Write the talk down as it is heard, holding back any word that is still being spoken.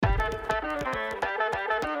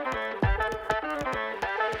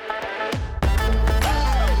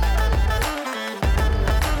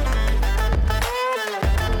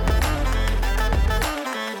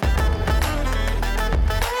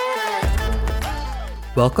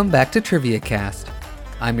Welcome back to Trivia Cast.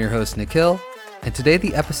 I'm your host Nikhil, and today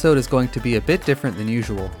the episode is going to be a bit different than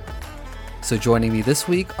usual. So joining me this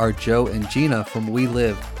week are Joe and Gina from We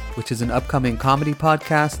Live, which is an upcoming comedy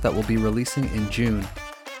podcast that will be releasing in June.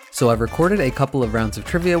 So I've recorded a couple of rounds of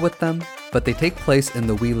trivia with them, but they take place in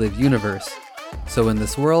the We Live universe. So in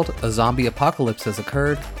this world, a zombie apocalypse has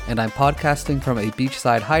occurred, and I'm podcasting from a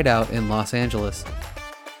beachside hideout in Los Angeles.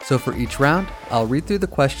 So for each round, I'll read through the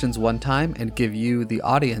questions one time and give you, the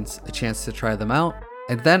audience, a chance to try them out,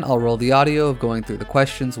 and then I'll roll the audio of going through the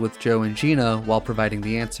questions with Joe and Gina while providing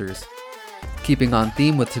the answers. Keeping on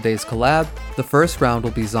theme with today's collab, the first round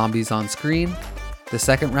will be Zombies on Screen, the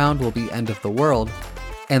second round will be End of the World,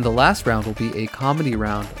 and the last round will be a comedy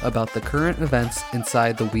round about the current events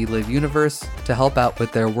inside the We Live universe to help out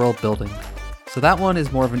with their world building. So that one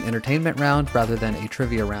is more of an entertainment round rather than a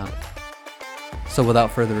trivia round. So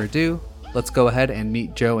without further ado, let's go ahead and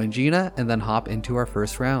meet Joe and Gina and then hop into our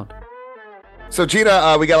first round. So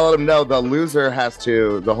Gina, we gotta let them know the loser has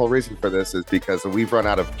to, the whole reason for this is because we've run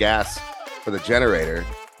out of gas for the generator,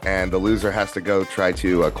 and the loser has to go try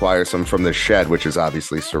to acquire some from the shed, which is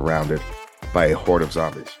obviously surrounded by a horde of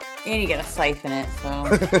zombies. And you gotta siphon it,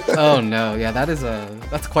 so. Oh no, yeah,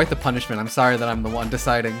 that's quite the punishment. I'm sorry that I'm the one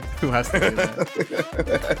deciding who has to do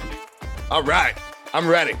that. All right, I'm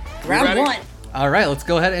ready. Round ready? one. All right, let's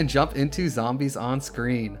go ahead and jump into Zombies on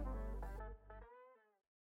Screen.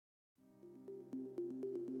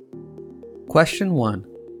 Question 1.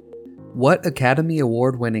 What Academy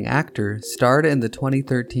Award-winning actor starred in the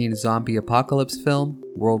 2013 zombie apocalypse film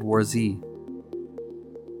World War Z?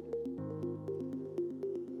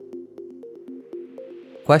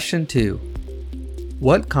 Question 2.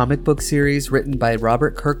 What comic book series written by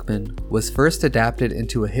Robert Kirkman was first adapted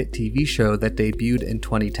into a hit TV show that debuted in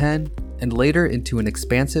 2010 and later into an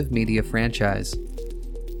expansive media franchise?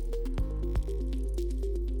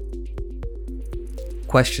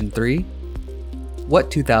 Question 3.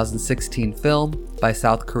 What 2016 film by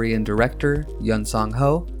South Korean director Yun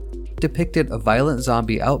Song-ho depicted a violent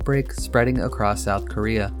zombie outbreak spreading across South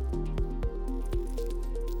Korea?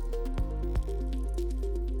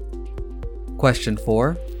 Question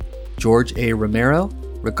 4. George A. Romero,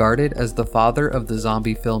 regarded as the father of the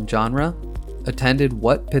zombie film genre, attended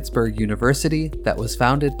what Pittsburgh University that was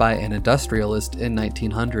founded by an industrialist in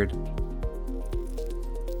 1900?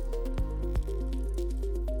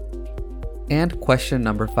 And question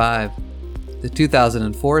number 5. The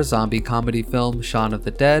 2004 zombie comedy film Shaun of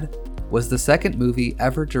the Dead was the second movie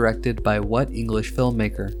ever directed by what English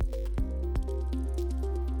filmmaker?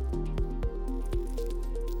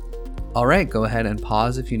 Alright, go ahead and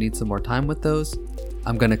pause if you need some more time with those.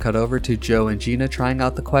 I'm going to cut over to Joe and Gina trying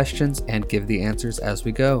out the questions and give the answers as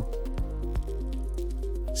we go.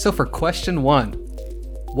 So for question 1,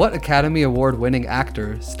 what Academy Award winning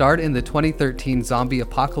actor starred in the 2013 zombie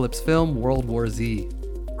apocalypse film World War Z?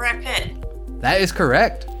 Brad Pitt. That is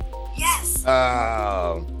correct. Yes.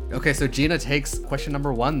 Oh. Okay, so Gina takes question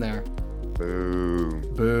number 1 there. Boo.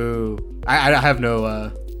 Boo. I have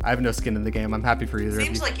no skin in the game. I'm happy for either of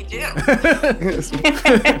you. Seems like you do.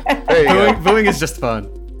 There you go. Booing is just fun.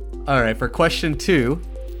 Alright, for question 2,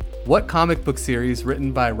 what comic book series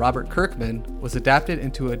written by Robert Kirkman was adapted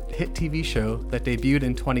into a hit TV show that debuted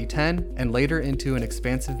in 2010 and later into an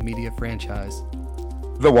expansive media franchise?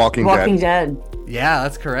 The Walking Dead. Yeah,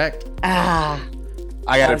 that's correct. Ah.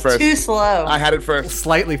 I had it first. Too slow. I had it first.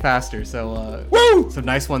 Slightly faster, so Woo! so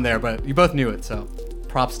nice one there, but you both knew it, so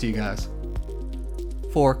props to you guys.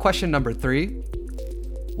 For question number 3,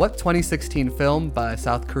 what 2016 film by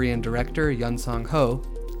South Korean director Yun Song-ho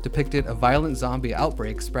depicted a violent zombie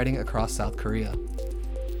outbreak spreading across South Korea?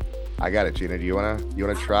 I got it, Gina. Do you wanna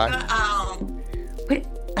try? Wait,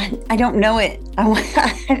 I don't know it.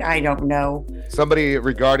 I don't know. Somebody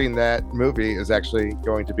regarding that movie is actually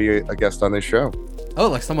going to be a guest on this show. Oh,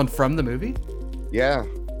 like someone from the movie? Yeah.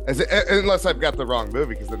 Unless I've got the wrong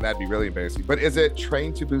movie, because then that'd be really embarrassing. But is it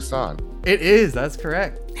Train to Busan? It is, that's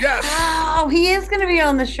correct. Yes! Oh, he is going to be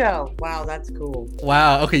on the show. Wow, that's cool.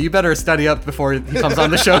 Wow, okay, you better study up before he comes on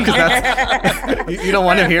the show, because that's you don't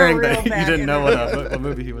want him hearing that you didn't know what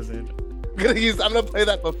movie he was in. I'm gonna play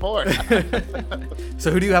that before.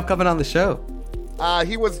 So who do you have coming on the show?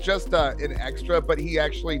 He was just an extra, but he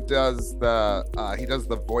actually does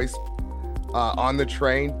the voice on the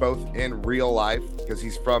train, both in real life, because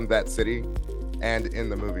he's from that city, and in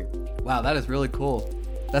the movie. Wow, that is really cool.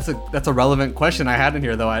 That's a relevant question I had in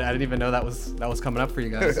here, though. I didn't even know that was coming up for you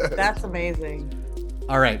guys. That's amazing.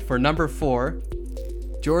 All right, for number 4,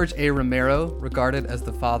 George A. Romero, regarded as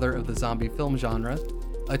the father of the zombie film genre,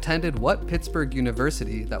 attended what Pittsburgh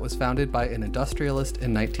University that was founded by an industrialist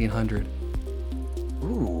in 1900?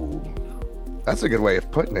 Ooh, that's a good way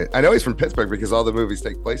of putting it. I know he's from Pittsburgh because all the movies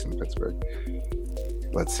take place in Pittsburgh.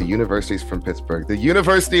 Let's see, universities from Pittsburgh. The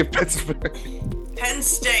University of Pittsburgh. Penn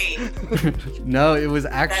State. No, it was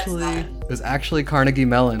actually Carnegie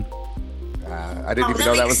Mellon. I didn't even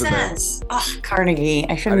know that was in there. Oh, Carnegie.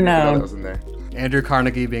 I should I have didn't even know that known. was in there. Andrew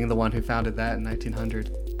Carnegie being the one who founded that in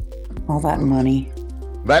 1900. All that money.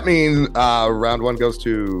 That means round one goes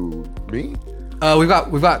to me. We've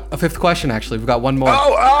got a fifth question actually. We've got one more.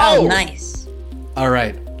 Oh, nice. All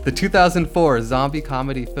right. The 2004 zombie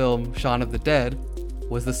comedy film Shaun of the Dead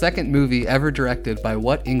was the second movie ever directed by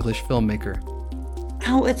what English filmmaker?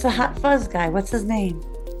 Oh, it's the Hot Fuzz guy. What's his name?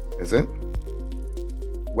 Is it?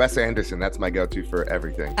 Wes Anderson. That's my go-to for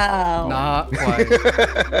everything. Oh, Not quite.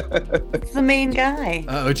 it's the main guy.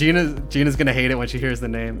 Gina's gonna hate it when she hears the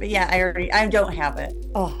name. But yeah, I don't have it.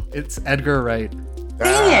 Oh, It's Edgar Wright.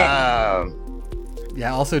 dang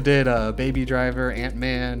Yeah, also did Baby Driver,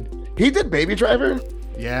 Ant-Man. He did Baby Driver.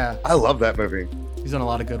 Yeah, I love that movie. he's done a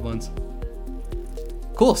lot of good ones.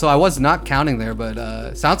 Cool. So I was not counting there,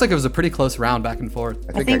 but sounds like it was a pretty close round back and forth.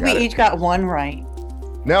 I think we each got one right.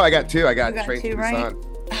 No, I got two. I got You got Train two to right?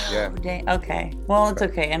 Busan. Yeah. Oh, dang. Okay. Well, it's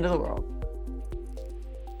okay. End of the world.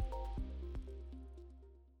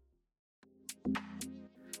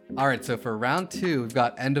 All right. So for round two, we've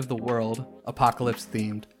got End of the World, apocalypse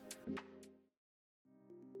themed.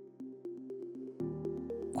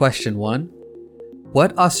 Question 1.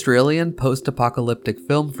 What Australian post-apocalyptic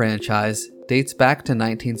film franchise dates back to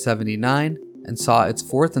 1979 and saw its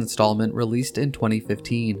fourth installment released in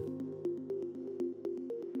 2015?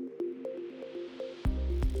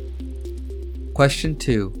 Question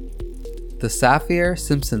 2. The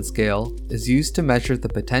Saffir-Simpson scale is used to measure the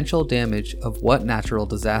potential damage of what natural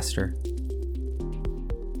disaster?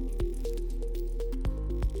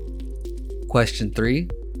 Question 3.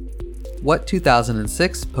 What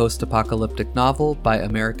 2006 post-apocalyptic novel by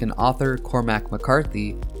American author Cormac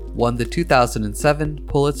McCarthy won the 2007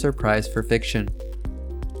 Pulitzer Prize for Fiction?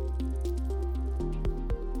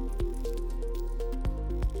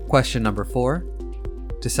 Question number 4.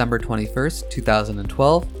 December 21st,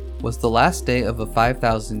 2012 was the last day of a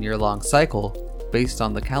 5,000-year-long cycle based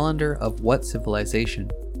on the calendar of what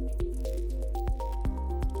civilization?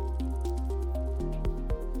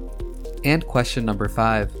 And question number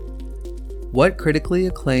 5. What critically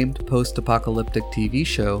acclaimed post-apocalyptic TV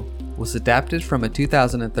show was adapted from a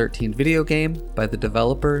 2013 video game by the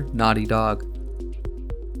developer Naughty Dog?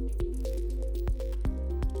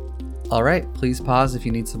 Alright, please pause if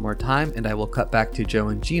you need some more time and I will cut back to Joe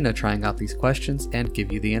and Gina trying out these questions and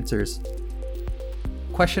give you the answers.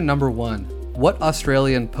 Question number 1. What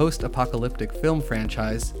Australian post-apocalyptic film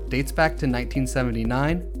franchise dates back to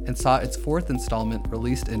 1979 and saw its fourth installment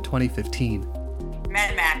released in 2015?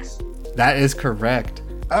 Mad Max. That is correct.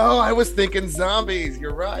 Oh, I was thinking zombies.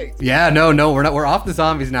 You're right. Yeah, no, we're not. We're off the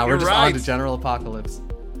zombies now. You're We're just right. on to general apocalypse.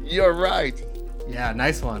 You're right. Yeah,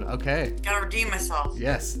 nice one. Okay. Gotta redeem myself.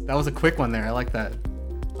 Yes, that was a quick one there. I like that.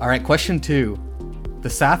 All right, question 2. The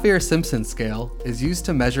Saffir-Simpson scale is used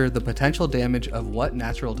to measure the potential damage of what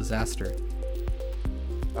natural disaster?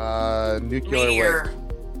 Nuclear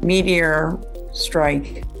Meteor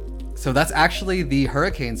strike. So that's actually the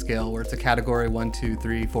hurricane scale, where it's a category 1, 2,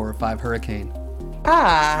 3, 4, or 5 hurricane.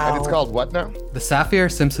 Ah. And it's called what now? The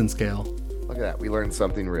Saffir-Simpson scale. Look at that. We learned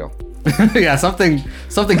something real. Yeah, something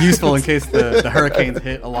useful in case the hurricanes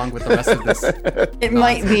hit along with the rest of this. It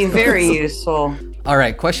might be very useful. All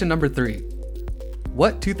right, question number 3.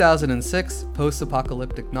 What 2006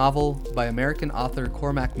 post-apocalyptic novel by American author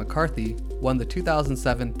Cormac McCarthy won the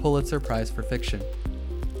 2007 Pulitzer Prize for Fiction?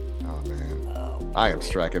 Oh, man. I am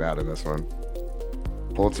striking out in this one.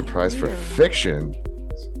 Pulitzer Prize for Fiction.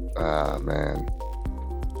 Man.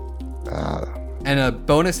 And a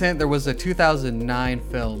bonus hint, there was a 2009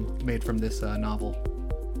 film made from this novel.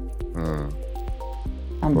 I'm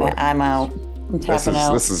out. I'm tapping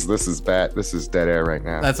out. This is bad. This is dead air right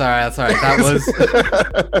now. That's all right.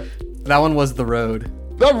 That one was The Road.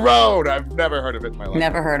 The Road. I've never heard of it in my life.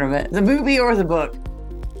 Never heard of it. The movie or the book?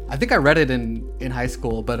 I think I read it in high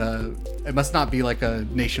school, but it must not be like a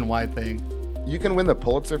nationwide thing. You can win the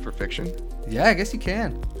Pulitzer for fiction? Yeah, I guess you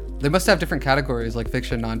can. They must have different categories like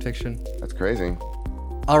fiction, nonfiction. That's crazy.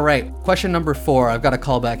 All right, question number 4. I've got a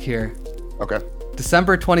callback here. Okay.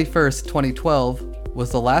 December 21st, 2012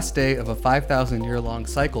 was the last day of a 5,000-year-long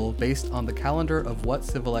cycle based on the calendar of what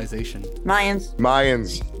civilization?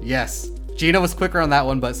 Mayans. Yes. Gina was quicker on that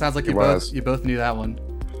one, but it sounds like you both knew that one.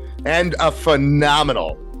 And a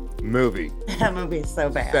phenomenal movie That movie is so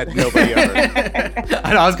bad. that nobody ever.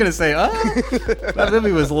 I know, I was gonna say, that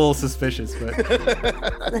movie was a little suspicious,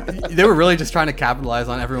 but they were really just trying to capitalize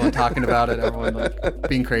on everyone talking about it, everyone like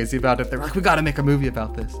being crazy about it. They were like, we gotta make a movie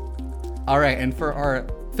about this. All right, and for our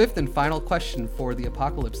fifth and final question for the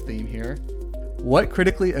apocalypse theme here, what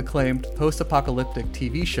critically acclaimed post-apocalyptic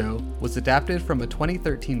TV show was adapted from a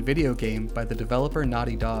 2013 video game by the developer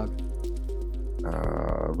Naughty Dog?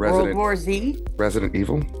 World War Z? Resident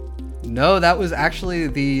Evil. No, that was actually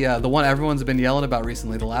the one everyone's been yelling about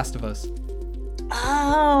recently, The Last of Us.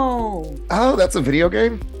 Oh, That's a video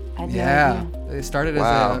game. I had no Yeah, idea. it started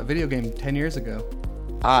Wow. as a video game 10 years ago.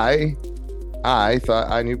 I thought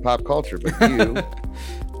I knew pop culture, but you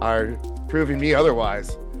are proving me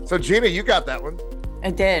otherwise. So Gina, you got that one. I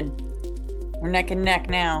did. We're neck and neck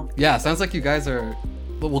now. Yeah, sounds like you guys are,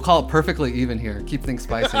 we'll call it perfectly even here. Keep things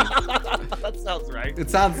spicy. That sounds right. It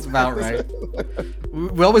sounds about right.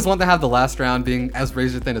 We always want to have the last round being as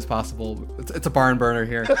razor thin as possible. It's a barn burner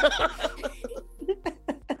here.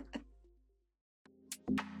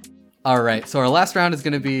 All right, so our last round is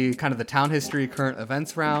going to be kind of the town history current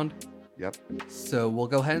events round. Yep. So we'll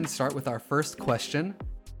go ahead and start with our first question.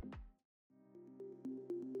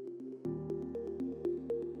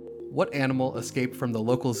 What animal escaped from the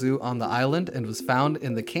local zoo on the island and was found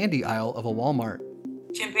in the candy aisle of a Walmart?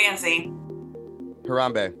 Chimpanzee.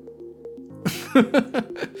 Harambe.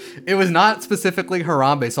 It was not specifically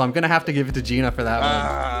Harambe, so I'm going to have to give it to Gina for that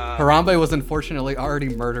one. Harambe was unfortunately already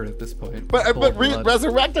murdered at this point. But Full of blood.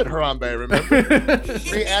 resurrected Harambe, remember?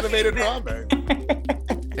 Reanimated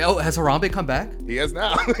Harambe. Oh, has Harambe come back? He is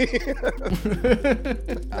now.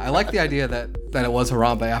 I like the idea that it was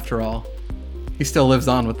Harambe after all. He still lives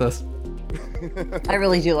on with us. I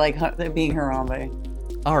really do like being Harambe.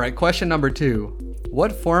 All right, question number 2.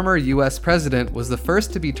 What former U.S. president was the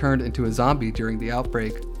first to be turned into a zombie during the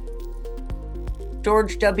outbreak?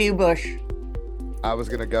 George W. Bush. I was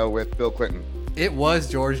gonna go with Bill Clinton. It was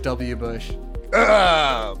George W. Bush.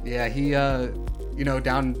 Yeah, he,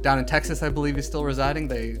 down in Texas, I believe he's still residing.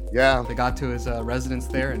 They got to his residence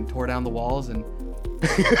there and tore down the walls and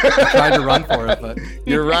tried to run for it, but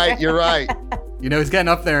You're right. he's getting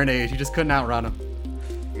up there in age. You just couldn't outrun him.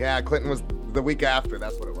 Yeah, Clinton was the week after.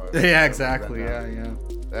 That's what it was. Yeah, exactly. Yeah.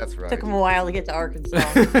 That's right. Took him a while to get to Arkansas.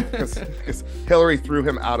 Because Hillary threw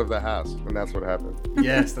him out of the house, and that's what happened.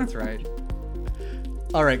 Yes, that's right.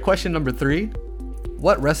 All right, question number 3.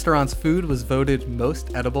 What restaurant's food was voted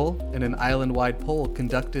most edible in an island-wide poll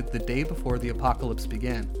conducted the day before the apocalypse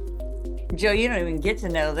began? Joe, you don't even get to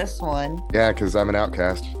know this one. Yeah, because I'm an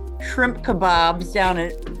outcast. Shrimp kebabs down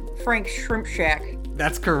at Frank's Shrimp Shack.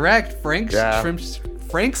 That's correct. Frank's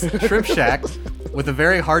Shrimp Shack, with a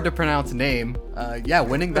very hard to pronounce name.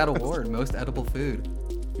 Winning that award, most edible food.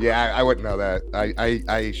 Yeah, I wouldn't know that.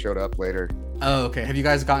 I showed up later. Oh, okay. Have you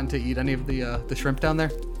guys gotten to eat any of the shrimp down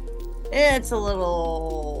there? It's a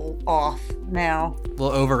little off now. A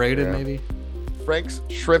little overrated, Yeah. maybe? Frank's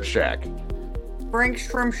Shrimp Shack. Frank's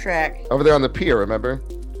Shrimp Shack. Over there on the pier, remember?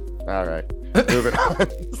 All right. Moving on.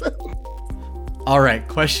 All right,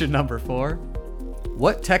 question number 4.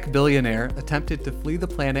 What tech billionaire attempted to flee the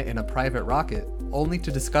planet in a private rocket, only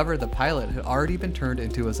to discover the pilot had already been turned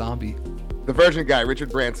into a zombie? The Virgin guy,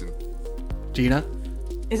 Richard Branson. Gina?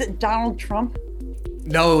 Is it Donald Trump?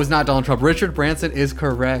 No, it was not Donald Trump. Richard Branson is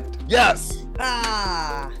correct. Yes.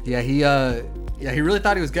 Ah. Yeah, he really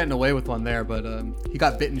thought he was getting away with one there, but he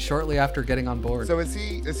got bitten shortly after getting on board. So is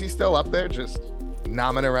he still up there, just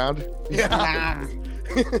nomming around? Ah.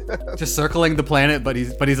 Just circling the planet, but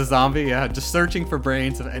he's a zombie. Yeah, just searching for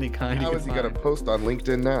brains of any kind. How is he gonna post on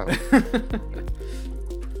LinkedIn now?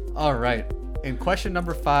 All right. And question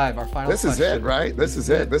number 5, our final This question. is it, right? This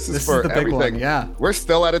is it. This is for the big everything. one, yeah. We're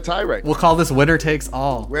still at a tie right now. We'll call this winner takes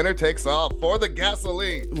all. Winner takes all for the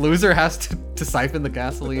gasoline. Loser has to siphon the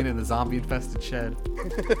gasoline in the zombie-infested shed.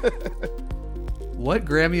 What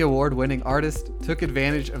Grammy Award-winning artist took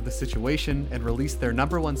advantage of the situation and released their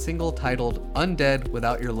 #1 single titled "Undead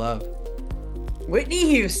Without Your Love"? Whitney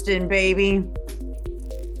Houston, baby.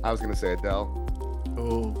 I was gonna say Adele.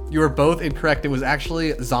 Oh, you were both incorrect. It was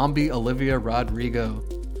actually Zombie Olivia Rodrigo.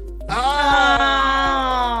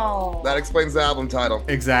 Oh. That explains the album title.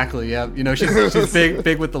 Exactly. Yeah. She's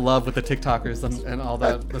big with the love with the TikTokers and all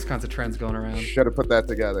those kinds of trends going around. Should have put that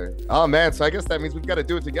together. Oh man, so I guess that means we've got to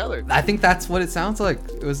do it together. I think that's what it sounds like.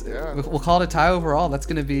 It was. Yeah. We'll call it a tie overall. That's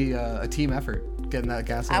going to be a team effort getting that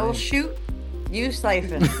gasoline. I will shoot, you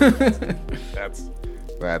siphon.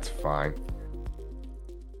 That's fine.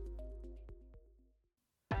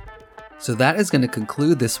 So that is going to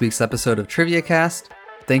conclude this week's episode of Trivia Cast.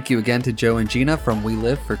 Thank you again to Joe and Gina from We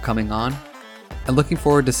Live for coming on. and looking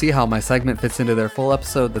forward to see how my segment fits into their full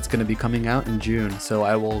episode that's going to be coming out in June. So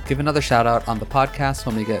I will give another shout out on the podcast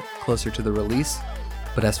when we get closer to the release.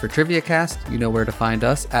 But as for TriviaCast, you know where to find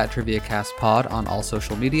us at TriviaCastPod on all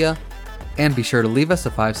social media. And be sure to leave us a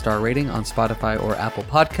 5-star rating on Spotify or Apple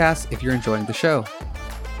Podcasts if you're enjoying the show.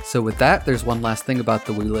 So with that, there's one last thing about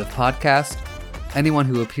the We Live podcast. Anyone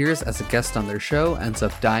who appears as a guest on their show ends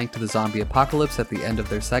up dying to the zombie apocalypse at the end of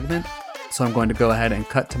their segment. So I'm going to go ahead and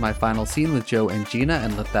cut to my final scene with Joe and Gina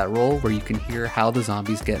and let that roll, where you can hear how the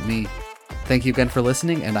zombies get me. Thank you again for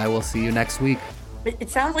listening, and I will see you next week. It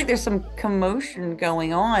sounds like there's some commotion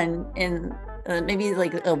going on in maybe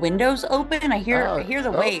like a window's open. I hear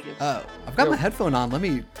the waves. I've got my headphone on. Let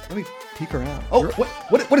me peek around. Oh,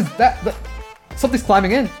 what is that? Something's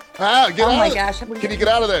climbing in. Get Oh out my of- gosh. Can you get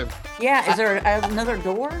out of there? Yeah, is there another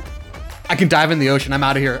door? I can dive in the ocean. I'm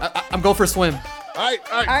out of here. I'm going for a swim. All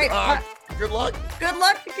right. Good luck. Good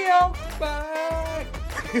luck, Nikhil. Bye.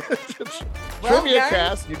 Well, Trivia guys.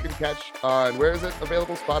 Cast you can catch on, where is it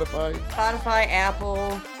available? Spotify? Spotify,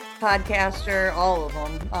 Apple, Podcaster, all of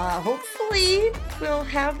them. Hopefully we'll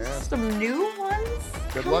have some new ones.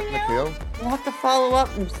 Good luck, coming out. Nikhil. We'll have to follow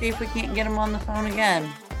up and see if we can't get them on the phone again.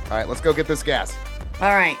 All right, let's go get this gas.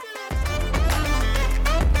 All right.